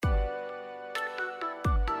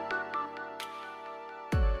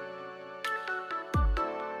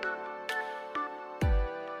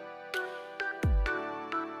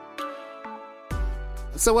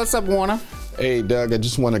So what's up, Warner? Hey, Doug, I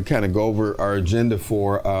just want to kind of go over our agenda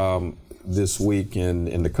for this week and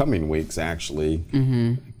in the coming weeks, actually,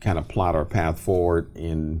 kind of plot our path forward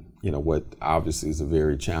in, what obviously is a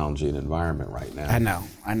very challenging environment right now.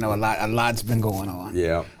 I know a lot's been going on.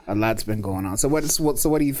 Yeah. A lot's been going on. So what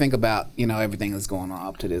do you think about, everything that's going on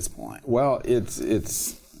up to this point? Well, it's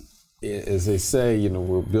as they say,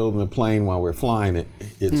 we're building a plane while we're flying it.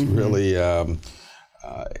 It's really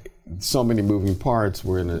so many moving parts.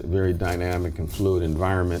 We're in a very dynamic and fluid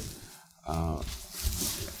environment.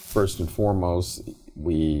 First and foremost,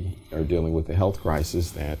 we are dealing with a health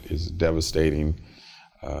crisis that is devastating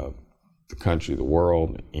the country, the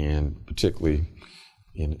world, and particularly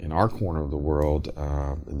in our corner of the world,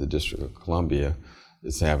 in the District of Columbia,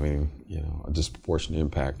 it's having a disproportionate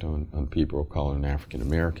impact on people of color and African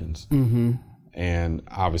Americans, and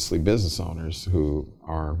obviously business owners who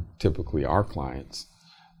are typically our clients.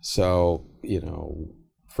 So,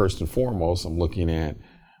 first and foremost, I'm looking at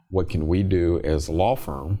what can we do as a law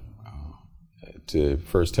firm to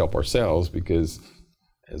first help ourselves, because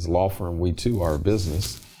as a law firm, we too are a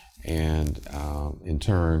business, and in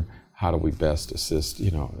turn, how do we best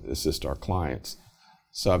assist our clients?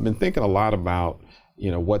 So I've been thinking a lot about,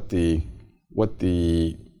 what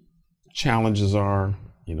the challenges are,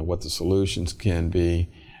 what the solutions can be.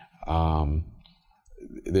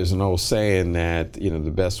 There's an old saying that,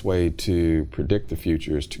 the best way to predict the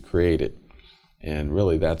future is to create it. And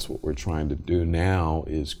really that's what we're trying to do now,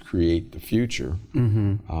 is create the future.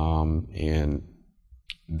 And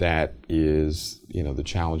that is, the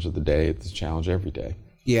challenge of the day. It's the challenge every day.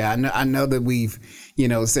 Yeah, I know that we've,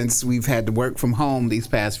 since we've had to work from home these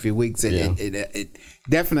past few weeks, it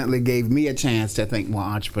definitely gave me a chance to think more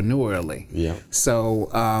entrepreneurially. Yeah.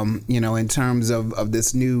 So, in terms of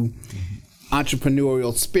this new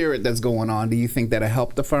entrepreneurial spirit that's going on, do you think that'll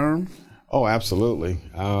help the firm? Oh, absolutely.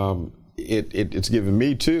 It's given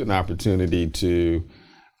me too an opportunity to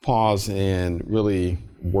pause and really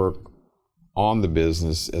work on the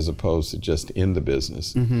business as opposed to just in the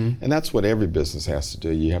business. And that's what every business has to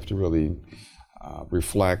do. You have to really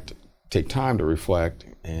reflect, take time to reflect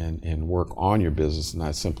and work on your business,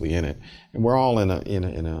 not simply in it. And we're all in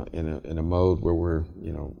a mode where we're,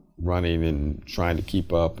 running and trying to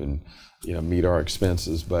keep up and, meet our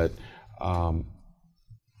expenses. But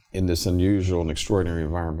in this unusual and extraordinary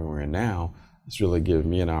environment we're in now, it's really given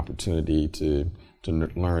me an opportunity to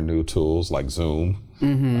learn new tools like Zoom,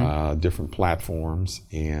 different platforms.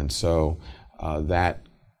 And so that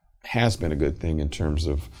has been a good thing in terms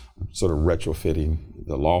of sort of retrofitting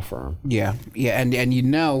the law firm. Yeah. And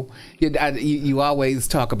you always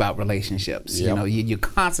talk about relationships. Yep. You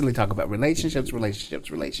constantly talk about relationships.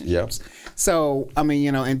 Yep. So,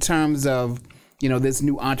 in terms of, this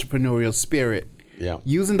new entrepreneurial spirit,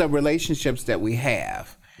 using the relationships that we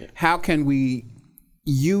have, how can we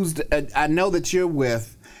use, I know that you're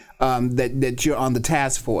with, that you're on the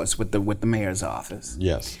task force with the mayor's office.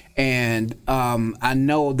 Yes. And I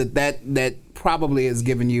know that probably has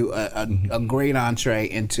given you a great entree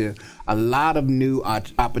into a lot of new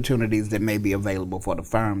opportunities that may be available for the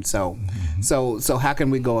firm. So how can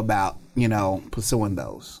we go about, pursuing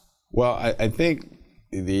those? Well, I think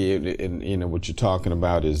what you're talking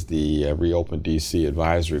about is the Reopen DC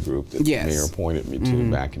Advisory Group that the mayor appointed me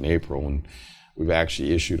to back in April, and we've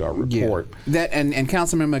actually issued our report. Yeah. That and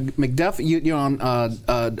Councilman McDuffie, you're on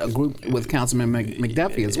a group with Councilman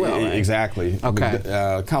McDuffie as well, right? Exactly.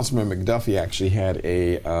 Okay. Councilman McDuffie actually had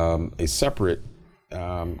a separate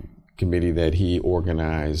committee that he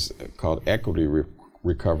organized called Equity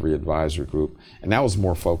Recovery Advisory Group, and that was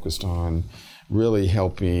more focused on really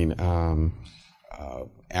helping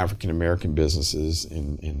African American businesses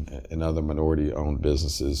and other minority-owned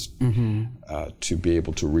businesses to be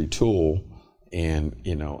able to retool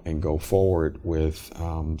and go forward with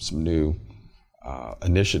some new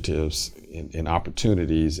initiatives and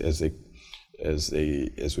opportunities as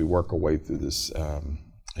we work our way through this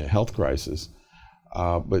health crisis.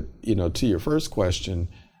 But to your first question,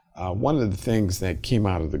 one of the things that came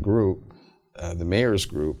out of the group, the mayor's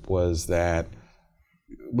group, was that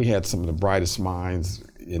we had some of the brightest minds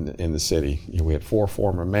in the city. We had 4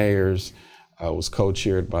 former mayors. It was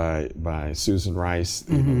co-chaired by Susan Rice,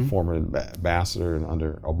 former ambassador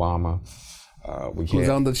under Obama. Who's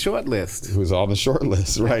on the short list. Who's on the short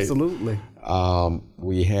list, right? Absolutely.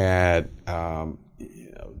 We had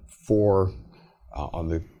 4 on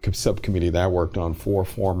the subcommittee that I worked on, 4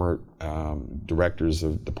 former directors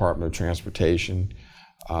of Department of Transportation.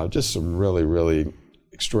 Just some really, really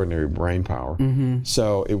extraordinary brain power.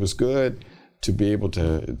 So it was good to be able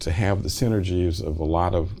to have the synergies of a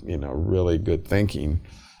lot of really good thinking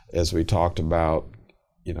as we talked about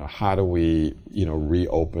how do we,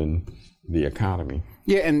 reopen the economy?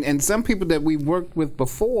 Yeah, and some people that we worked with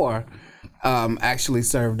before actually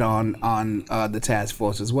served on the task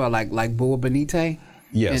force as well, like Boa Benite.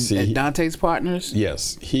 Yes, and Dante's partners.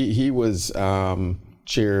 Yes, he was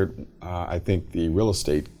chaired, I think, the real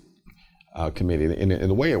estate committee. And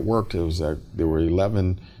the way it worked was that there were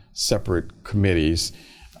 11 separate committees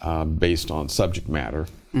based on subject matter,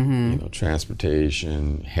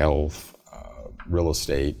 transportation, health, real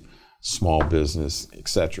estate, small business,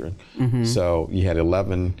 etc. So you had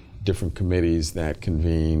 11 different committees that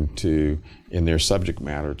convened in their subject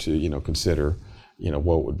matter to, consider,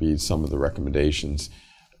 what would be some of the recommendations,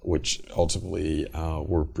 which ultimately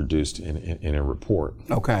were produced in a report.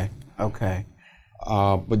 Okay.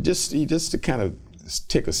 But just to kind of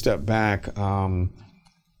take a step back,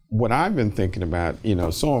 what I've been thinking about,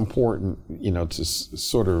 so important, to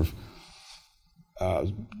sort of,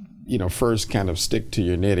 first kind of stick to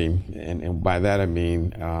your knitting, and by that I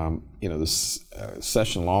mean, this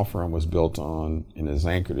Session Law Firm was built on and is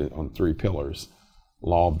anchored on 3 pillars: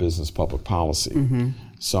 law, business, public policy.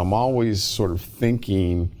 So I'm always sort of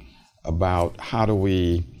thinking about how do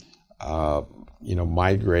we,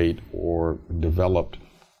 migrate or develop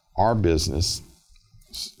our business,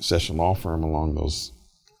 Session Law Firm, along those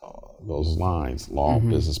lines: law,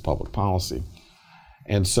 business, public policy.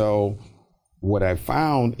 And so what I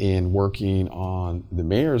found in working on the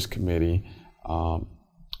Mayor's Committee,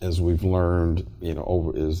 as we've learned,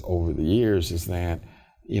 over the years, is that,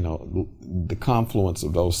 the confluence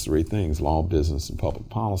of those 3 things: law, business, and public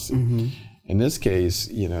policy. In this case,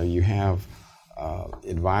 you have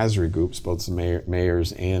advisory groups, both the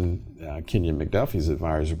mayors and Kenyon McDuffie's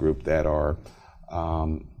advisory group, that are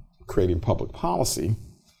creating public policy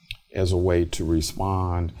as a way to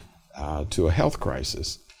respond to a health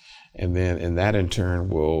crisis. And that in turn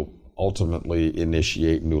will ultimately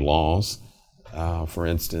initiate new laws. For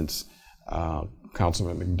instance,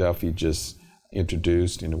 Councilman McDuffie just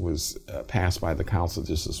introduced, and it was passed by the council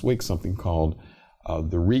just this week, something called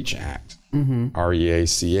the REACH Act,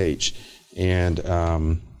 REACH. And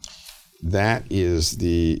that is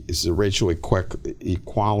the Racial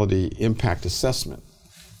Equality Impact Assessment.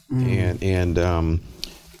 And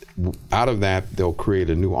out of that, they'll create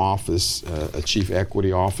a new office, a chief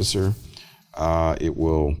equity officer. It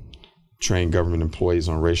will train government employees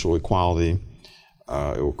on racial equality.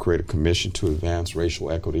 It will create a commission to advance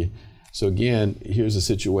racial equity. So again, here's a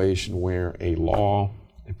situation where a law,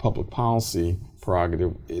 a public policy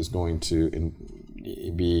prerogative is going to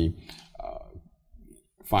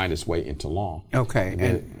find its way into law. Okay.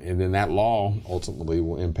 And then that law ultimately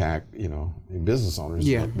will impact, business owners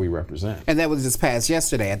that we represent. And that was just passed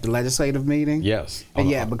yesterday at the legislative meeting? Yes.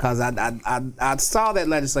 Because I saw that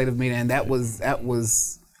legislative meeting, and that was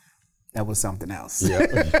something else. Yeah.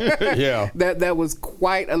 Yeah. That was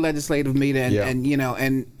quite a legislative meeting,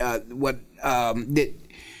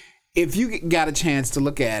 if you got a chance to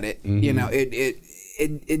look at it,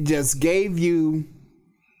 it just gave you.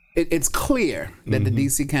 It's clear that the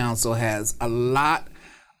DC Council has a lot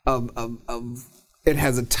of it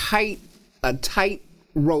has a tight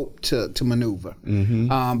rope to maneuver,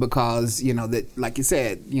 because that, like you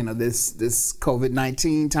said, this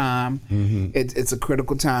COVID-19 time, it's a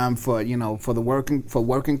critical time for for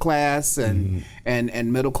working class and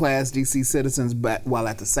middle class DC citizens, but while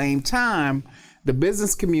at the same time, the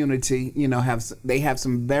business community, have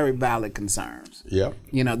some very valid concerns. Yep.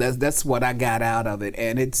 That's what I got out of it,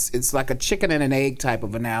 and it's like a chicken and an egg type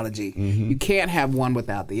of analogy. You can't have one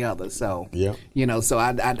without the other. So so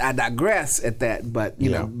I digress at that, but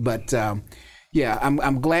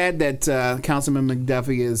I'm glad that Councilman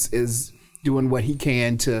McDuffie is doing what he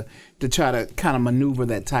can to try to kind of maneuver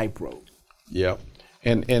that tightrope. Yep.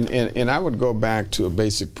 And I would go back to a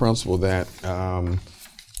basic principle that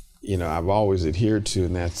I've always adhered to,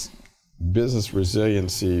 and that's business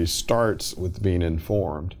resiliency starts with being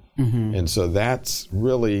informed. And so that's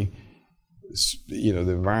really, the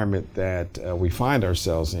environment that we find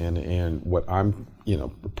ourselves in, and what I'm,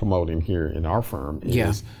 promoting here in our firm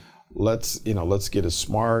is let's get as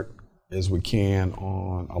smart as we can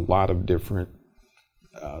on a lot of different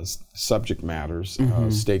subject matters,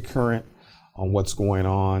 stay current on what's going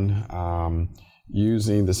on,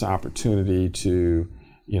 using this opportunity to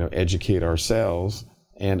educate ourselves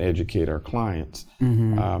and educate our clients.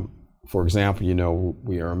 For example,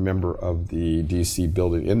 we are a member of the DC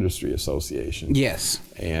Building Industry Association. Yes.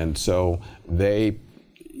 And so they,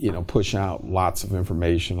 push out lots of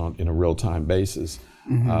information in a real-time basis.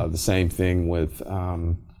 The same thing with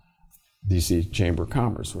DC Chamber of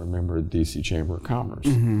Commerce. We're a member of DC Chamber of Commerce.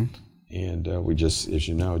 And we just, as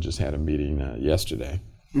you know, just had a meeting yesterday.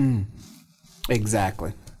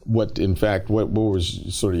 Exactly. What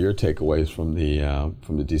was sort of your takeaways from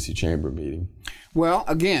the DC Chamber meeting? Well,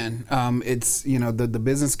 again, it's the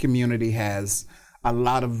business community has a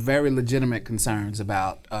lot of very legitimate concerns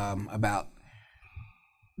about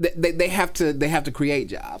they have to create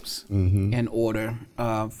jobs in order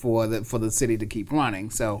for the city to keep running.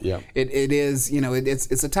 So it is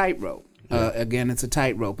it's a tightrope. Again, it's a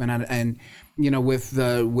tightrope, and with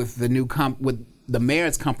the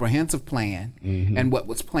mayor's comprehensive plan and what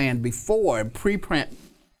was planned before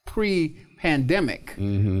pre-pandemic,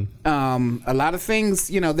 a lot of things,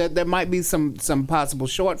 there might be some possible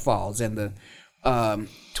shortfalls in the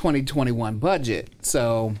 2021 budget.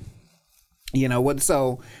 So,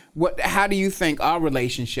 how do you think our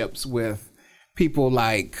relationships with people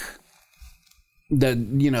like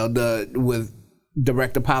with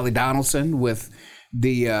Director Polly Donaldson, with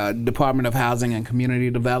the Department of Housing and Community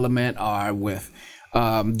Development, or with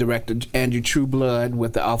Director Andrew Trueblood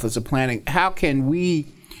with the Office of Planning, how can we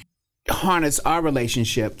harness our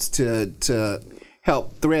relationships to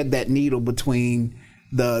help thread that needle between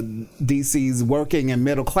the DC's working and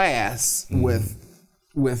middle class with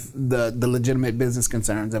the legitimate business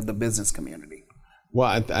concerns of the business community?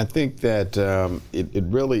 Well, I think that it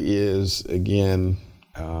really is, again,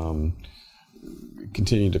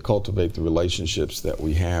 continue to cultivate the relationships that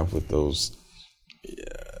we have with those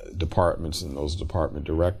departments and those department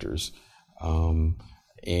directors,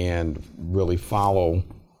 and really follow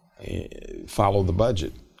the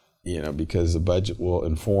budget, because the budget will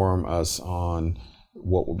inform us on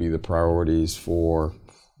what will be the priorities for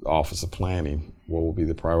the Office of Planning, what will be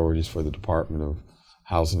the priorities for the Department of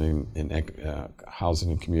Housing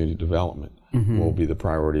and Community Development, what will be the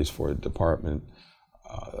priorities for the Department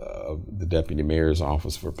of the Deputy Mayor's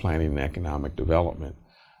Office for Planning and Economic Development.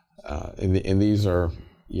 And these are,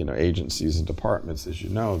 agencies and departments, as you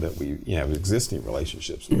know, that we have existing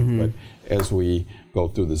relationships with. But as we go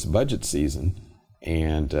through this budget season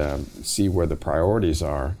and see where the priorities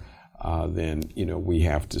are, then, we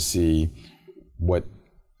have to see what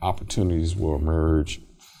opportunities will emerge,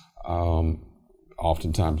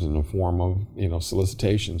 oftentimes in the form of,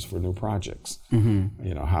 solicitations for new projects.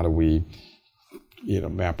 How do we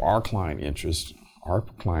map our client interest, our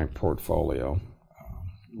client portfolio,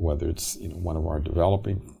 whether it's one of our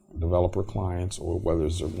developer clients, or whether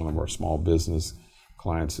it's one of our small business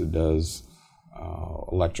clients who does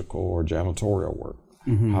electrical or janitorial work.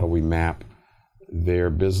 How do we map their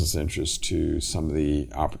business interests to some of the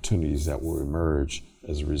opportunities that will emerge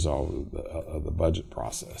as a result of the budget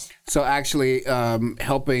process? So actually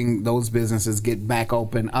helping those businesses get back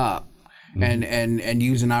open up. And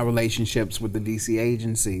using our relationships with the DC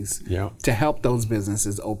agencies to help those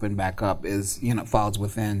businesses open back up is falls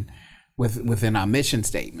within our mission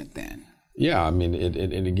statement then. Yeah, I mean,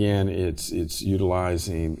 and again, it's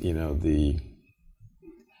utilizing the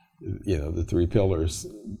three pillars: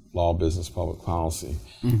 law, business, public policy,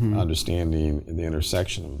 understanding the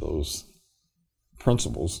intersection of those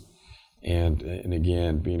principles, and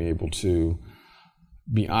again, being able to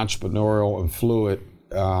be entrepreneurial and fluid.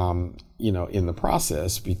 In the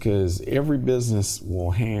process, because every business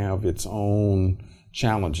will have its own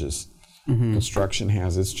challenges. Construction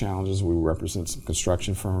has its challenges. We represent some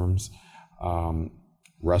construction firms.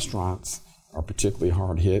 Restaurants are particularly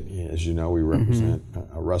hard hit. As you know, we represent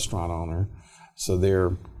a restaurant owner. So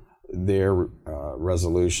their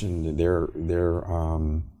resolution, their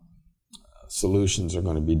solutions are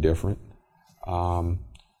going to be different. But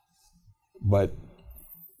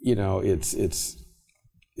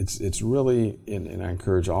it's really, and I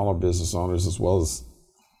encourage all our business owners as well as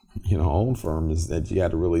own firm, is that you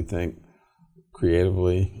got to really think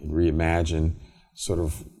creatively and reimagine sort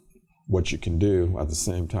of what you can do, at the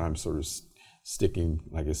same time sort of sticking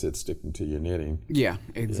to your knitting. Yeah,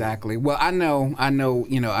 exactly. Well, I know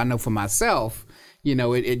for myself,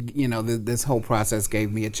 this whole process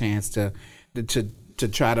gave me a chance to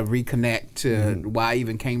try to reconnect to why I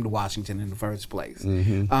even came to Washington in the first place.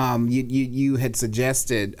 You had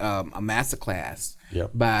suggested a masterclass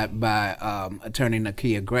by Attorney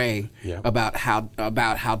Nakia Gray about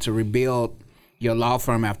how to rebuild your law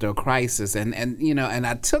firm after a crisis, and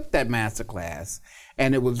I took that masterclass,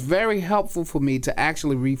 and it was very helpful for me to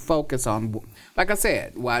actually refocus on, like I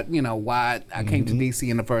said, why I came to DC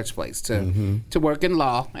in the first place, to work in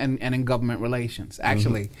law and in government relations.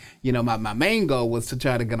 Actually, my main goal was to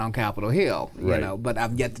try to get on Capitol Hill, but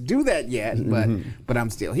I've yet to do that yet. But I'm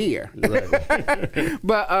still here. Right.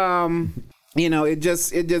 But it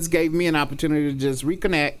just gave me an opportunity to just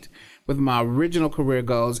reconnect with my original career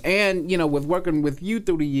goals, and with working with you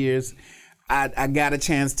through the years, I got a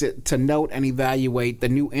chance to note and evaluate the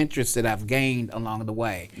new interests that I've gained along the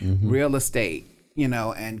way. Real estate,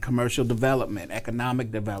 and commercial development,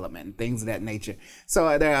 economic development, things of that nature.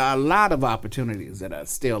 So there are a lot of opportunities that are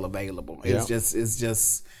still available. Yeah.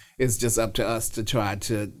 It's just up to us to try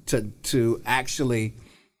to actually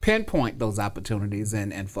pinpoint those opportunities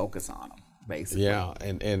and focus on them, basically. Yeah,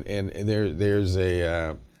 and there's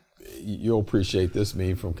a you'll appreciate this,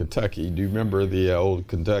 me from Kentucky. Do you remember the old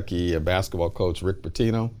Kentucky basketball coach Rick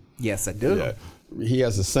Pitino? Yes, I do. Yeah. He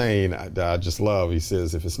has a saying that I just love. He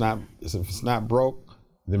says, if it's not broke,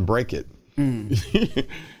 then break it.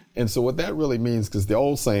 And so what that really means, because the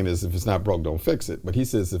old saying is, if it's not broke, don't fix it. But he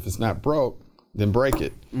says, if it's not broke, then break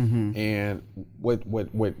it. And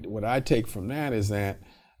what I take from that is that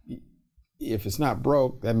if it's not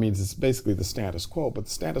broke, that means it's basically the status quo. But the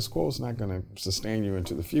status quo is not going to sustain you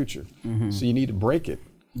into the future. So you need to break it.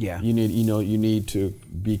 Yeah. You need to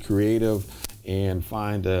be creative and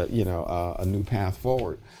find a new path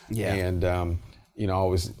forward. Yeah. And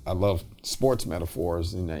I love sports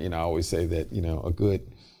metaphors, and I always say that a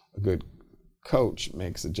good coach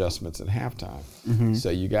makes adjustments at halftime. So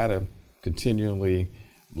you got to continually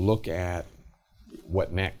look at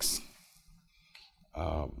what next.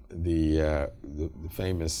 The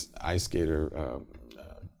famous ice skater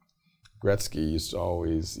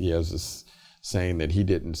Gretzky he has this saying that he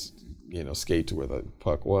didn't skate to where the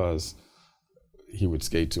puck was. He would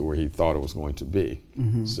skate to where he thought it was going to be.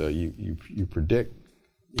 So you predict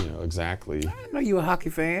exactly. I didn't know you were a hockey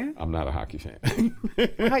fan. I'm not a hockey fan.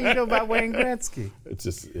 How you know about Wayne Gretzky? It's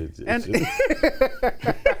just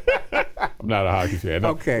I'm not a hockey fan. No,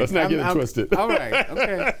 okay. Let's not get it twisted. All right.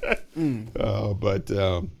 Okay.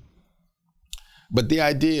 But the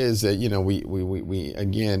idea is that we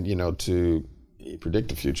again to predict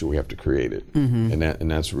the future, we have to create it,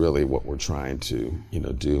 and that's really what we're trying to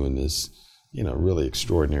do in this really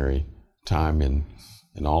extraordinary time in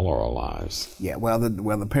all our lives. Yeah. Well,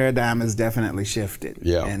 the paradigm has definitely shifted.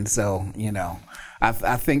 Yeah. And so I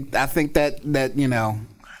think that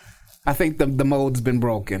I think the mold's been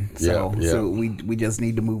broken. So so we just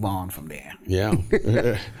need to move on from there. Yeah.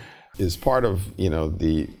 As part of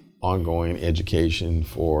the ongoing education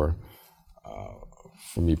for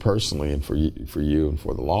me personally, and for you and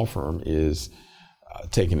for the law firm, is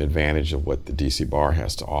taking advantage of what the DC Bar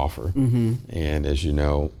has to offer. And as you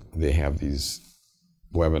know, they have these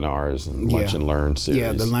webinars and lunch and learn series.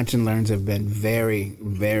 Yeah, the lunch and learns have been very,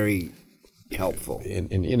 very helpful.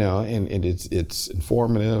 And it's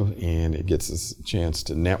informative, and it gets us a chance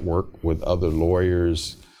to network with other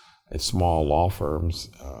lawyers at small law firms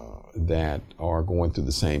that are going through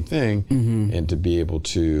the same thing, and to be able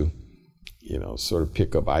to sort of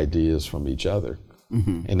pick up ideas from each other.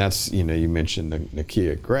 And that's you mentioned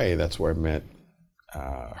Nakia Gray. That's where I met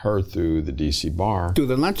her through the DC Bar. Through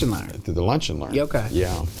the Lunch and Learn. Through the Lunch and Learn. Okay.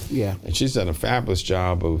 Yeah. Yeah. And she's done a fabulous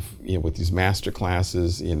job of with these master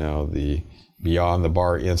classes. The Beyond the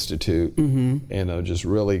Bar Institute, and just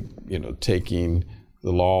really taking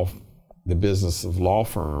the business of law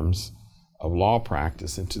firms, of law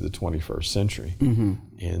practice, into the 21st century.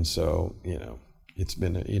 And so it's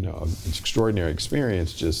been an extraordinary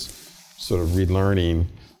experience, just sort of relearning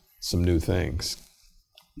some new things.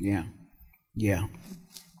 Yeah. Yeah.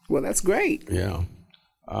 Well, that's great. Yeah.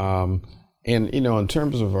 And in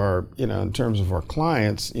terms of our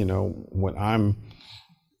clients, when I'm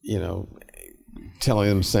telling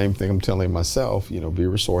them the same thing I'm telling myself, be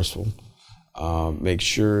resourceful. Make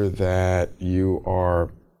sure that you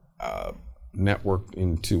are networked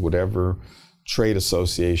into whatever trade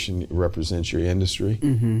association represents your industry.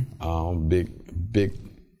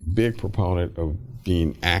 Big proponent of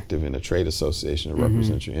being active in a trade association that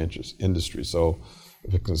represents your industry. So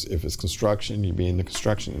if it's construction, you be in the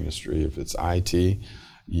construction industry. If it's IT,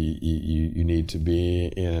 you need to be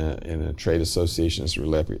in a trade association that's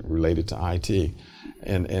related to IT.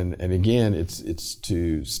 And again, it's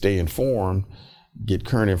to stay informed, get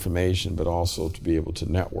current information, but also to be able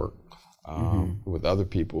to network with other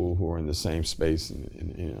people who are in the same space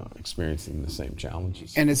and experiencing the same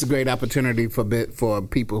challenges. And it's a great opportunity for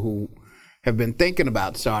people who have been thinking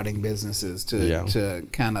about starting businesses to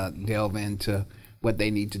kind of delve into what they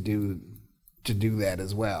need to do that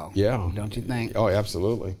as well. Yeah. Don't you think? Oh,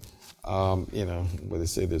 absolutely. Where they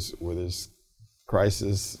say where there's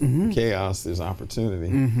crisis, chaos, there's opportunity.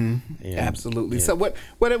 And, absolutely. So what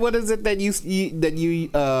is it that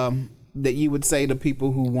you would say to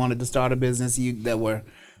people who wanted to start a business? That were,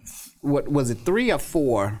 what was it, 3 or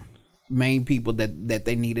 4 main people that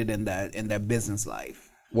they needed in their business life?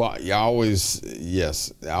 Well, I always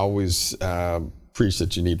preach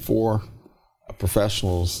that you need 4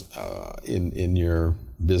 professionals in your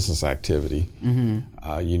business activity.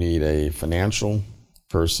 You need a financial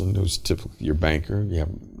person who's typically your banker. You have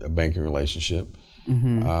a banking relationship.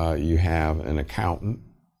 You have an accountant,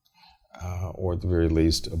 or at the very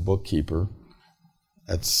least, a bookkeeper.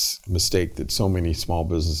 That's a mistake that so many small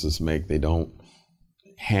businesses make. They don't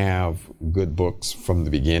have good books from the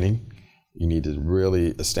beginning. You need to really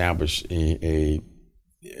establish a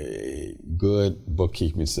good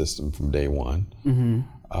bookkeeping system from day one.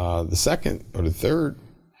 The second or the third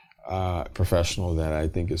professional that I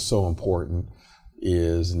think is so important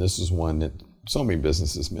is, and this is one that so many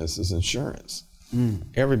businesses miss, is insurance.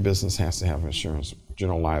 Every business has to have insurance,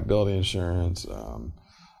 general liability insurance,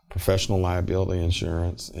 professional liability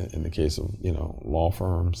insurance in the case of law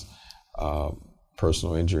firms,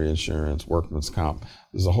 personal injury insurance, workman's comp.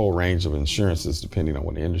 There's a whole range of insurances depending on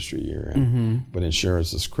what industry you're in. But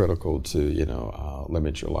insurance is critical to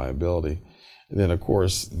limit your liability. And then of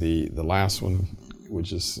course the last one,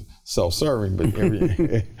 which is self-serving, but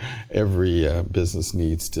every business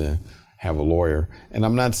needs to have a lawyer. And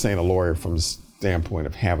I'm not saying a lawyer from the standpoint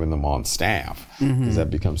of having them on staff, because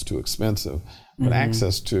that becomes too expensive, but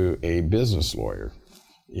access to a business lawyer,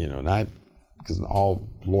 not because all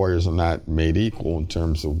lawyers are not made equal in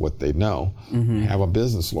terms of what they know. Have a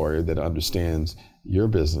business lawyer that understands your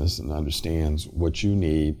business and understands what you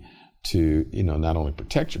need to, not only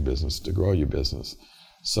protect your business, to grow your business.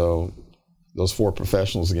 So those four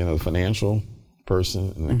professionals, again, are the financial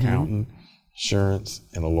person, an accountant, insurance,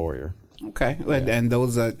 and a lawyer. Okay, and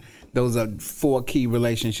those are four key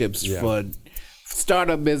relationships for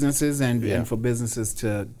startup businesses and for businesses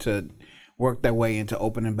to work their way into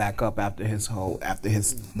opening back up after this whole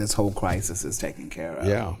crisis is taken care of.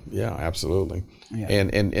 Yeah, absolutely. Yeah.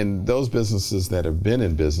 And those businesses that have been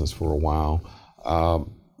in business for a while,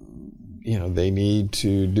 they need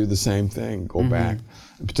to do the same thing, go back.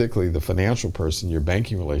 Particularly the financial person, your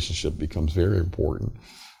banking relationship becomes very important.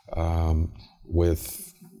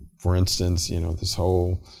 With, for instance, this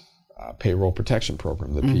whole payroll protection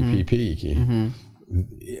program, the PPP.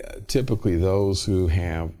 Typically those who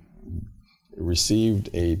have received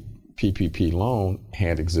a PPP loan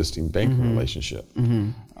had existing banking relationship.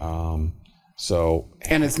 And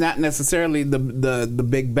it's not necessarily the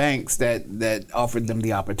big banks that offered them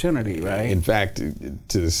the opportunity, right? In fact,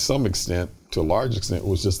 to some extent, to a large extent, it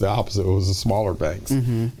was just the opposite. It was the smaller banks,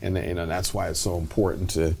 and that's why it's so important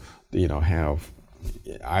to have,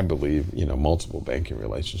 I believe, multiple banking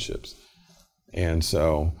relationships. And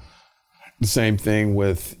so the same thing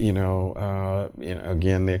with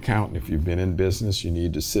again, the accountant. If you've been in business, you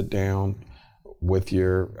need to sit down with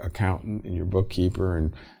your accountant and your bookkeeper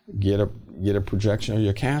and get a projection of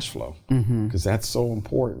your cash flow, because that's so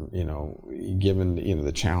important. Given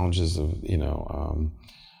the challenges of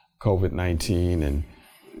COVID-19 and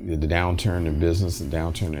the downturn in business and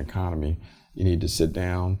downturn in the economy, you need to sit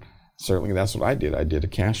down. Certainly, that's what I did. I did a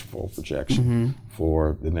cash flow projection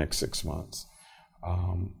for the next 6 months.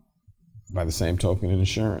 By the same token, in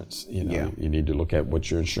insurance, you need to look at what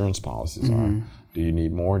your insurance policies are. Do you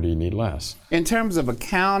need more? Do you need less? In terms of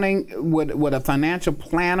accounting, would a financial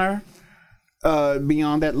planner be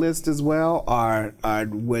on that list as well, or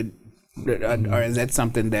is that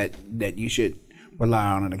something that you should rely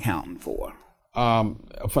on an accountant for?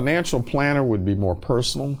 A financial planner would be more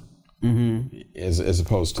personal, as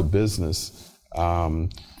opposed to business. When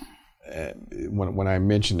I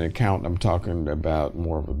mention an accountant, I'm talking about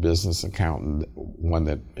more of a business accountant, one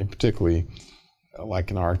that, and particularly,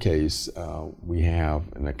 like in our case, we have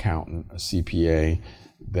an accountant, a CPA,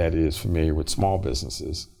 that is familiar with small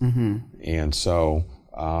businesses. And so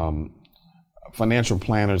financial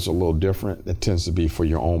planners are a little different. It tends to be for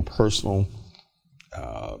your own personal,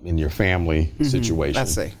 in your family situation,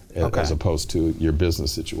 Let's see. Okay. as opposed to your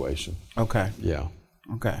business situation. Okay. Yeah.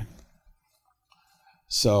 Okay.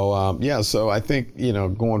 So so I think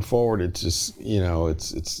going forward, it's just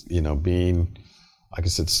it's being, like I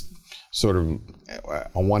said, sort of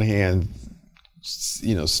on one hand,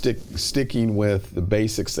 sticking with the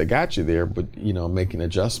basics that got you there, but making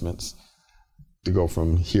adjustments to go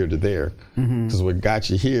from here to there, because what got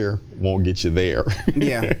you here won't get you there.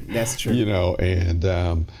 Yeah, that's true. And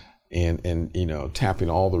tapping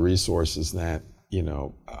all the resources that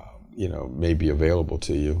may be available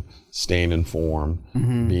to you, staying informed,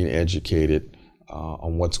 being educated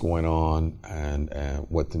on what's going on and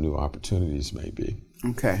what the new opportunities may be.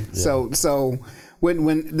 Okay, yeah. So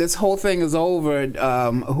when this whole thing is over,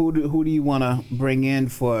 who do you want to bring in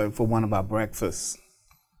for one of our breakfasts?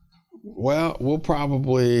 Well, we'll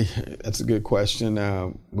probably, that's a good question.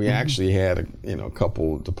 We actually had a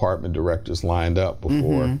couple department directors lined up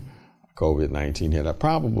before COVID-19 hit, I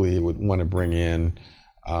probably would want to bring in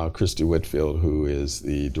Christy Whitfield, who is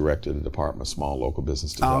the director of the Department of Small Local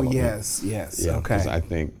Business Development. Oh, yes. Yeah, Okay. because I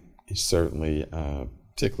think certainly,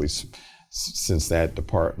 particularly since that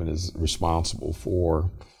department is responsible for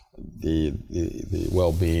the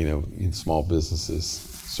well-being of small businesses,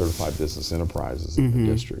 certified business enterprises in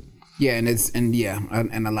the district. Yeah,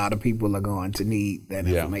 and a lot of people are going to need that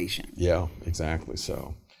information. Yeah, exactly.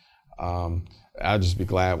 So I'll just be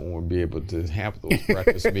glad when we'll be able to have those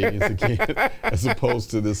breakfast meetings again, as opposed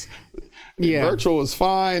to this. Virtual is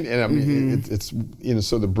fine, and I mean it's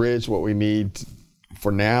so the bridge what we need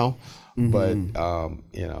for now, but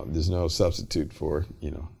there's no substitute for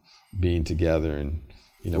being together and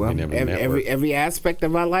being able to network. Every aspect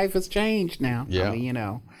of our life has changed now. Yeah. I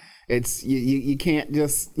mean, it's you can't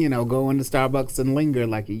just go into Starbucks and linger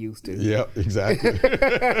like you used to. Yeah, exactly.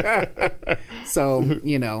 So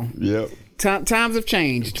Yep. Times have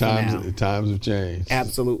changed. Times have changed.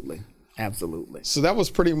 Absolutely. So that was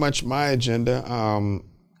pretty much my agenda.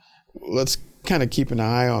 Let's kind of keep an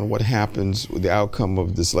eye on what happens with the outcome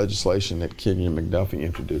of this legislation that Kenyon McDuffie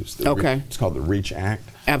introduced. It's called the REACH Act.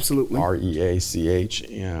 Absolutely. REACH,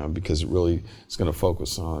 because it really is going to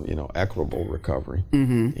focus on equitable recovery.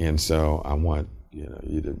 And so I want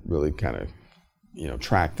you to really kind of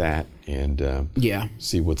track that and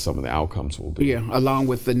see what some of the outcomes will be. Yeah, along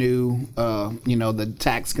with the new the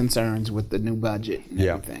tax concerns with the new budget and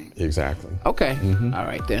everything. Exactly. Okay. All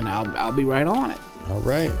right, then I'll be right on it. All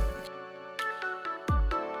right.